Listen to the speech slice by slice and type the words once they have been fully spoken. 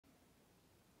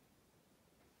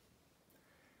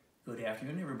Good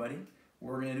afternoon, everybody.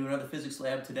 We're going to do another physics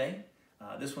lab today.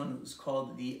 This one is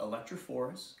called the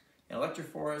Electrophorus. An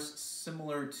Electrophorus,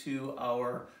 similar to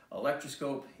our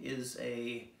electroscope, is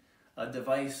a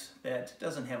device that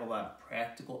doesn't have a lot of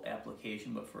practical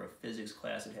application, but for a physics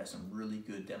class it has some really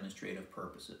good demonstrative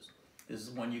purposes. This is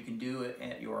one you can do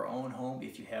at your own home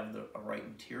if you have the right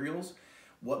materials.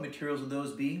 What materials would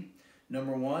those be?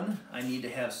 Number one, I need to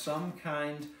have some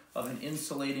kind of an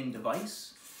insulating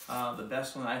device. The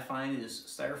best one I find is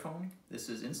styrofoam. This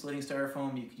is insulating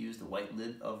styrofoam. You could use the white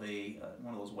lid of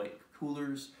one of those white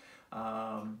coolers.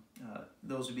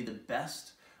 Those would be the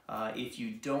best. If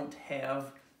you don't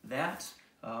have that,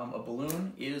 a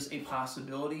balloon is a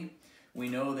possibility. We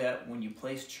know that when you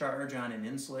place charge on an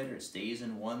insulator, it stays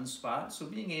in one spot. So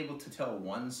being able to tell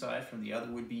one side from the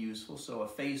other would be useful. So a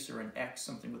face or an X,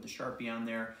 something with a Sharpie on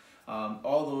there,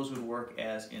 all those would work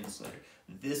as insulator.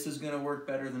 This is going to work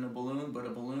better than a balloon, but a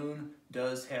balloon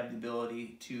does have the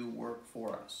ability to work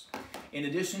for us. In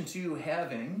addition to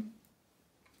having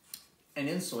an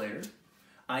insulator,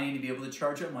 I need to be able to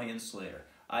charge up my insulator.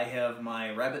 I have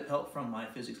my rabbit pelt from my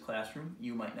physics classroom.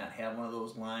 You might not have one of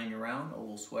those lying around. A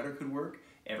little sweater could work.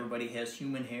 Everybody has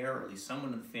human hair, or at least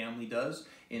someone in the family does,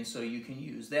 and so you can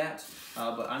use that.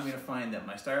 But I'm going to find that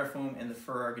my styrofoam and the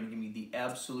fur are going to give me the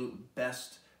absolute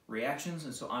best reactions,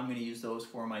 and so I'm going to use those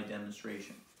for my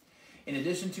demonstration. In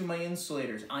addition to my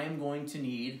insulators, I am going to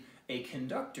need a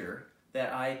conductor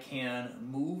that I can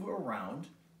move around.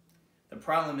 The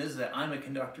problem is that I'm a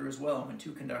conductor as well. When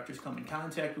two conductors come in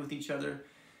contact with each other,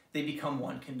 they become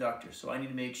one conductor. So I need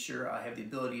to make sure I have the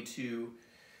ability to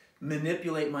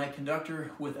manipulate my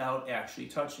conductor without actually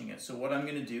touching it. So what I'm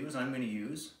going to do is I'm going to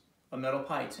use a metal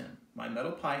pie tin. My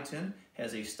metal pie tin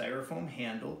has a styrofoam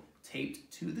handle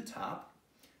taped to the top.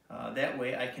 That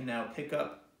way I can now pick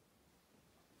up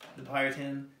the pie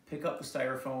tin, pick up the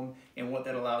styrofoam, and what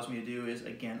that allows me to do is,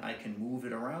 again, I can move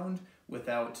it around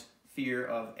without fear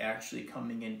of actually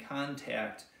coming in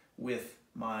contact with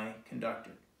my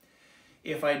conductor.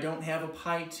 If I don't have a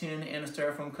pie tin and a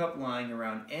styrofoam cup lying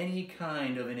around, any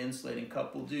kind of an insulating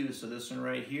cup will do. So this one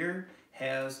right here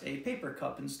has a paper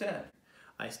cup instead.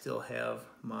 I still have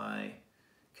my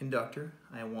conductor.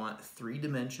 I want 3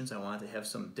 dimensions. I want it to have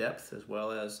some depth as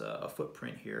well as a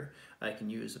footprint here. I can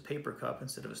use a paper cup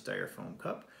instead of a styrofoam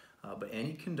cup, but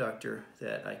any conductor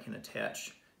that I can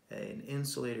attach an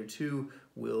insulator to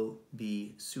will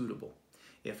be suitable.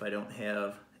 If I don't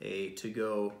have a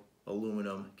to-go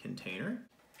aluminum container,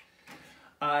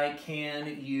 I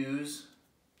can use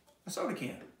a soda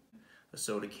can. A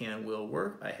soda can will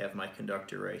work. I have my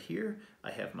conductor right here.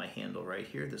 I have my handle right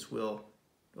here. This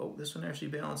one actually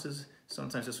balances.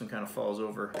 Sometimes this one kind of falls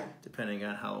over depending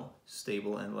on how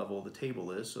stable and level the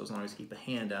table is. So as long as I keep a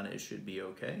hand on it, it should be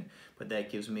okay. But that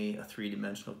gives me a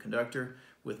 3-dimensional conductor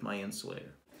with my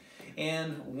insulator.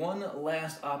 And one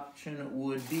last option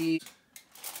would be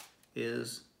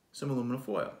some aluminum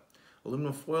foil.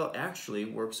 Aluminum foil actually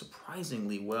works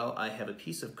surprisingly well. I have a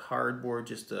piece of cardboard,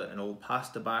 just an old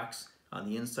pasta box on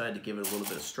the inside to give it a little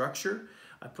bit of structure.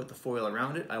 I put the foil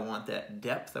around it. I want that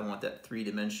depth. I want that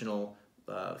 3-dimensional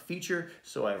feature.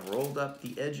 So I've rolled up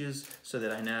the edges so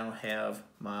that I now have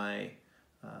my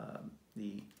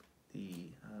the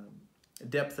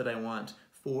depth that I want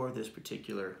for this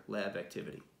particular lab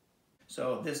activity.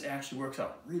 So this actually works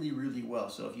out really, really well.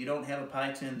 So if you don't have a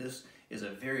pie tin, this is a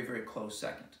very, very close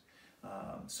second.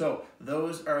 So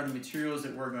those are the materials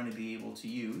that we're going to be able to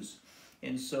use.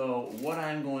 And so what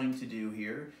I'm going to do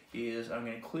here is I'm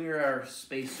going to clear our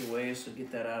space away, so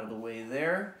get that out of the way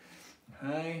there.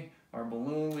 Okay, our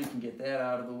balloon, we can get that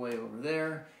out of the way over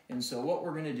there. And so what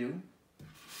we're going to do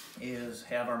is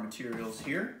have our materials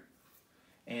here.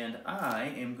 And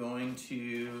I am going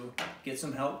to get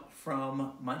some help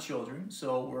from my children.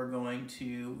 So we're going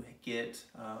to get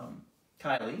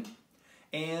Kylie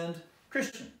and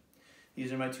Christian.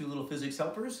 These are my 2 little physics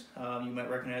helpers. You might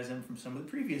recognize them from some of the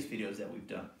previous videos that we've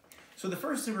done. So the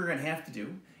first thing we're going to have to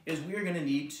do is we are going to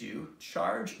need to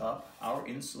charge up our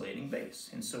insulating base.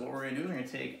 And so what we're going to do is we're going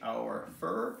to take our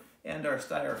fur and our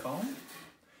styrofoam, and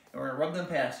we're going to rub them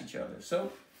past each other.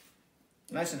 So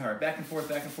nice and hard, back and forth,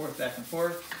 back and forth, back and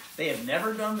forth. They have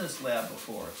never done this lab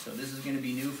before, so this is going to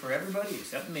be new for everybody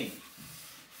except me.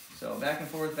 So back and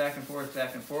forth, back and forth,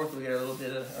 back and forth. We'll get a little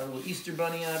bit of our little Easter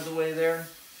bunny out of the way there.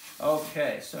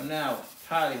 Okay, so now,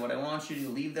 Kylie, what I want you to do,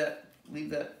 leave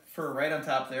that fur right on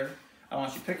top there. I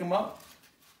want you to pick them up,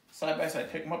 side by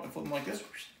side, pick them up and flip them like this.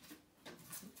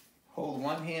 Hold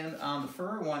one hand on the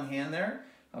fur, one hand there.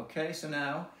 Okay, so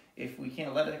now, if we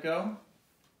can't let it go,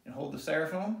 and hold the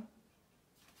styrofoam.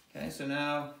 Okay, so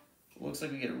now looks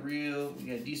like we get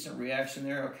a decent reaction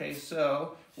there. Okay,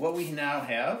 so what we now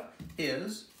have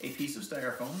is a piece of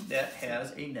styrofoam that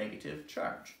has a negative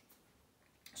charge.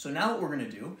 So now what we're going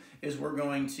to do is we're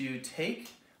going to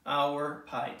take our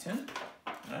pie tin,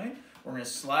 right? We're going to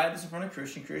slide this in front of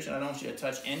Christian. Christian, I don't want you to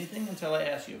touch anything until I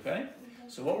ask you, okay?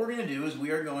 So what we're going to do is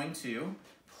we are going to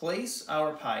place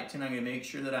our pie tin. I'm going to make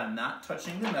sure that I'm not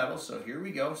touching the metal. So here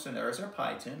we go. So there's our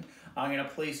pie tin. I'm going to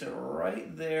place it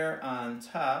right there on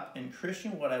top. And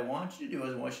Christian, what I want you to do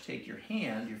is I want you to take your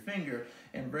hand, your finger,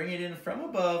 and bring it in from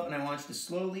above. And I want you to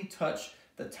slowly touch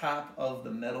the top of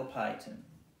the metal pie tin.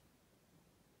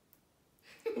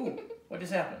 Ooh, what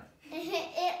just happened?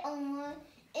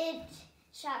 It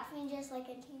shocked me just like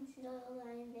a teensy little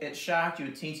line there. It shocked you a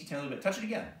teensy tiny little bit. Touch it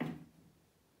again.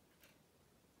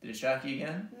 Did it shock you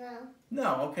again? No.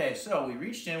 No, okay, so we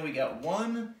reached in, we got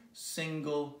one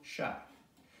single shock.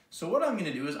 So what I'm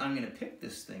gonna do is I'm gonna pick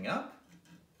this thing up,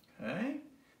 okay?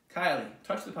 Kylie,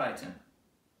 touch the pie tin.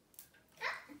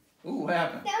 Ooh, what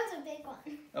happened? That was a big one.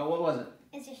 Oh, what was it?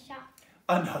 It's a shock.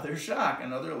 Another shock,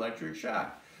 another electric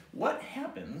shock. What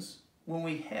happens when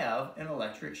we have an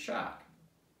electric shock?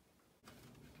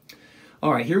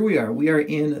 All right, here we are. We are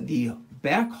in the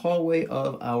back hallway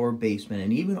of our basement,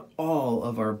 and even all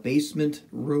of our basement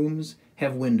rooms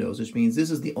have windows, which means this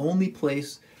is the only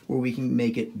place where we can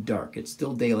make it dark. It's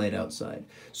still daylight outside.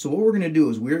 So what we're going to do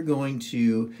is we're going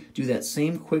to do that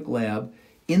same quick lab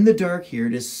in the dark here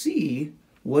to see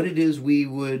what it is we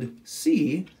would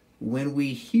see when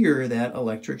we hear that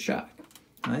electric shock.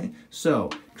 Right? So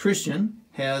Christian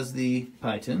has the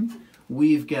pie tin.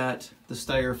 We've got the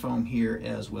styrofoam here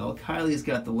as well. Kylie's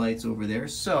got the lights over there.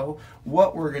 So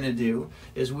what we're going to do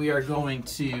is we are going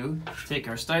to take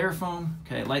our styrofoam.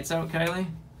 Okay, lights out, Kylie.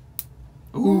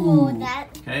 Ooh, that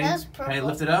was purple. Okay,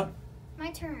 lift it up.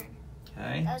 My turn.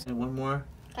 Okay, and one more.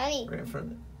 Kylie. Right in front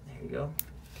of it. There you go.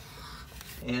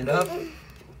 And up. And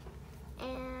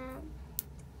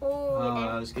oh,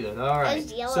 that was good. All right. That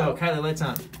was yellow. So Kylie, lights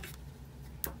on.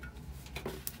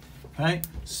 Okay,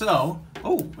 so,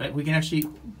 oh, we can actually,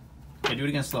 okay, do it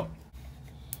again slow.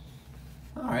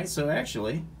 All right, so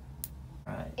actually,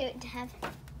 all right. It would have.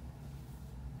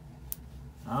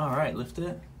 All right, lift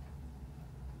it.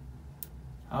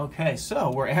 Okay,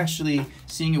 so we're actually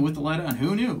seeing it with the light on.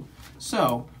 Who knew?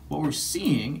 So what we're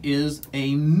seeing is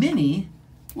a mini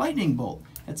lightning bolt.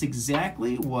 That's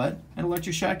exactly what an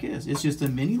electric shock is. It's just a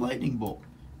mini lightning bolt.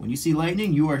 When you see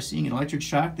lightning, you are seeing an electric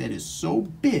shock that is so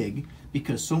big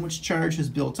because so much charge has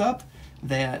built up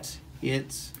that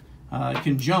it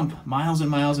can jump miles and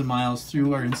miles and miles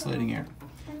through our insulating air.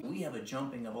 We have a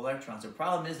jumping of electrons. The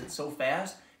problem is it's so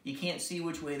fast, you can't see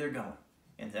which way they're going.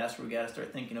 And that's where we got to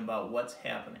start thinking about what's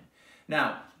happening.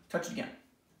 Now, touch it again.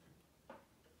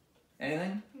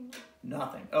 Anything?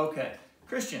 Nothing. Okay.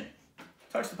 Christian,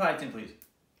 touch the pie tin, please.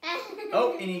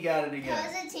 Oh, and you got it again.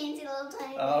 That was a teensy little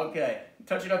tiny. Okay.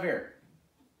 Touch it up here.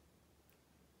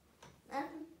 Nothing.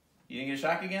 You didn't get a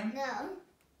shock again? No.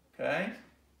 Okay.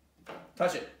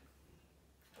 Touch it.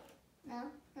 No.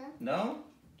 No. No?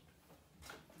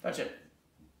 Touch it.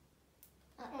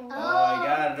 Oh, I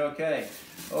got it. Okay.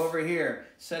 Over here,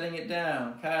 setting it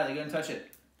down. Kylie, you gonna touch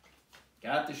it?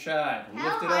 Got the shock. Lift it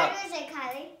up. How hard was it,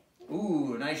 Kylie?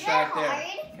 Ooh, nice Is shock that there.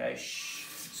 hard? Okay, shh.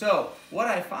 So what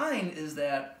I find is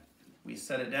that we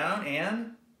set it down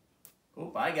and,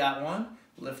 oh, I got one.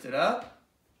 Lift it up.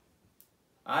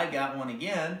 I got one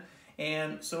again.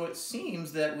 And so it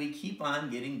seems that we keep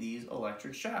on getting these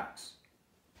electric shocks.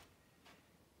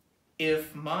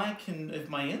 If my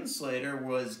insulator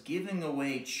was giving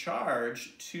away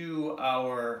charge to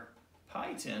our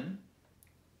pie tin,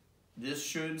 this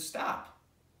should stop.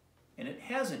 And it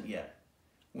hasn't yet.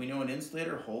 We know an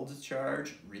insulator holds its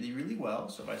charge really, really well.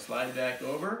 So if I slide it back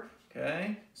over,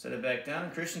 okay, set it back down.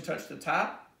 Christian, touch the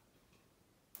top.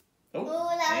 Oh,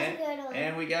 that was a good one.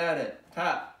 And we got it.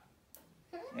 Top.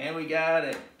 And we got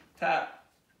it. Top.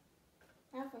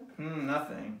 Nothing.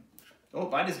 Nothing.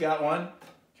 Oh, I just got one.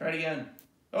 Try it again.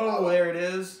 Oh, there it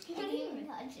is. You didn't even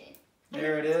touch it.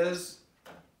 There it is.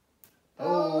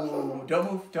 Oh,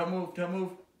 don't move, don't move, don't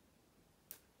move.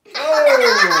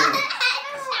 Oh!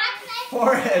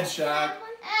 Forehead shock.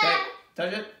 Okay,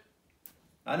 touch it.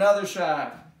 Another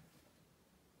shock.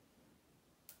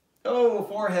 Oh,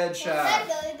 forehead shock.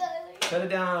 Set it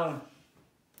down.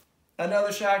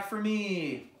 Another shock for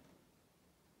me.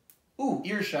 Ooh,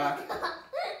 ear shock.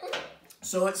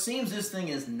 So it seems this thing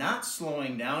is not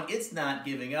slowing down. It's not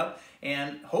giving up.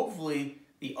 And hopefully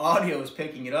the audio is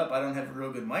picking it up. I don't have a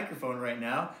real good microphone right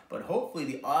now, but hopefully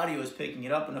the audio is picking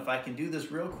it up. And if I can do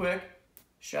this real quick,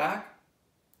 shock,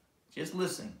 just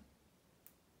listen.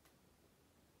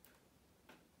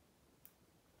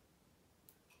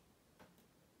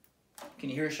 Can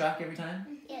you hear a shock every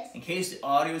time? Yes. In case the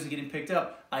audio isn't getting picked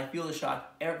up, I feel the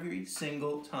shock every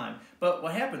single time. But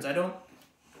what happens? I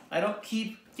don't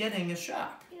keep getting a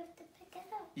shock. You have to pick it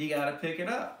up. You gotta pick it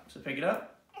up. So pick it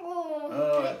up.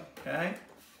 Oh. Okay.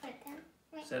 Put it down.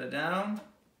 Wait. Set it down.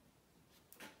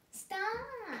 Stop.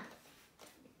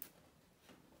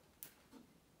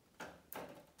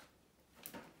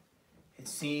 It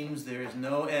seems there is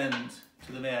no end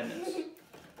to the madness.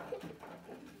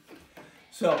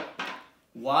 So,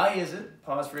 why is it,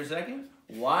 pause for a second,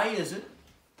 why is it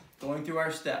going through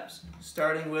our steps,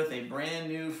 starting with a brand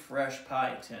new fresh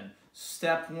pie tin?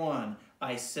 Step 1,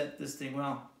 I set this thing,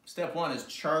 well, step 1 is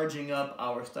charging up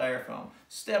our styrofoam.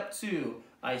 Step 2,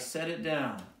 I set it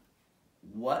down.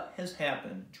 What has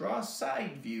happened? Draw a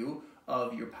side view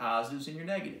of your positives and your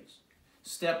negatives.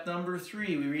 Step number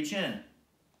 3, we reach in.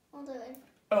 I'll do it.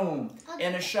 Boom,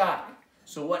 and a shock.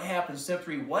 So what happens? Step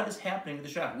 3, what is happening with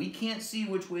the shock? We can't see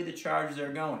which way the charges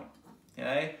are going,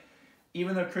 okay?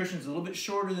 Even though Christian's a little bit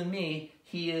shorter than me,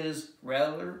 he is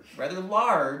rather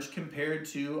large compared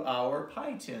to our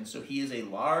pie tin. So he is a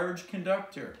large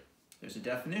conductor. There's a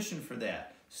definition for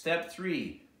that. Step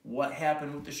 3, what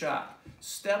happened with the shock?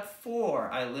 Step 4,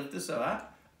 I lift this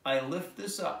up. I lift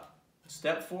this up.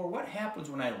 Step 4, what happens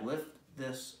when I lift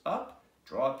this up?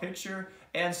 Draw a picture.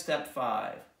 And step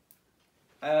 5,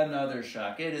 another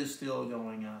shock. It is still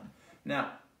going on.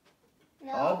 Now,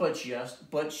 No. all but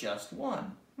just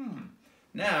one.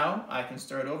 Now, I can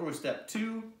start over with step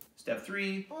 2, step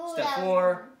 3, Ooh, step that was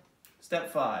 4, fun.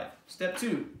 step 5, step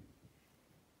 2,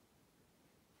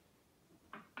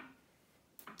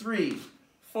 3,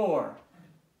 4,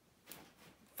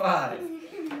 5.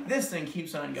 This thing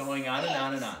keeps on going on and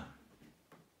on and on.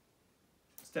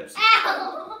 Step 6,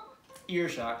 Ow! ear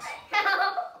shocks.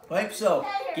 Ow! Right, so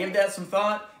give that some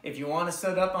thought. If you want to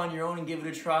set it up on your own and give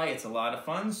it a try, it's a lot of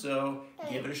fun, so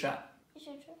give it a shot. You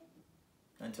should try.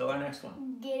 Until our next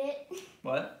one. Get it?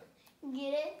 What?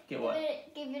 Get it? Get what?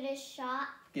 Give it a shot.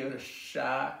 Give it a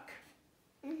shock.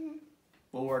 Mhm.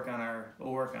 We'll work on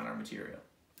our material.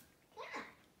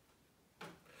 Yeah.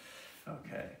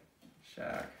 Okay.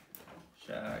 Shock.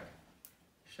 Shock.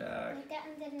 Shock. Wait, that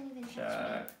one didn't even touch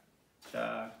Shock.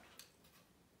 Shock.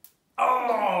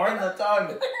 Oh, right in the tongue.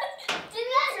 me. Did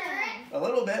that hurt? A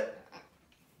little bit.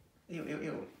 Ew, ew,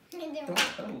 ew. It didn't.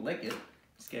 Don't lick it.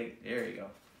 Just get, there you go.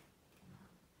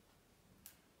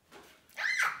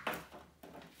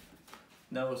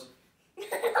 Nose.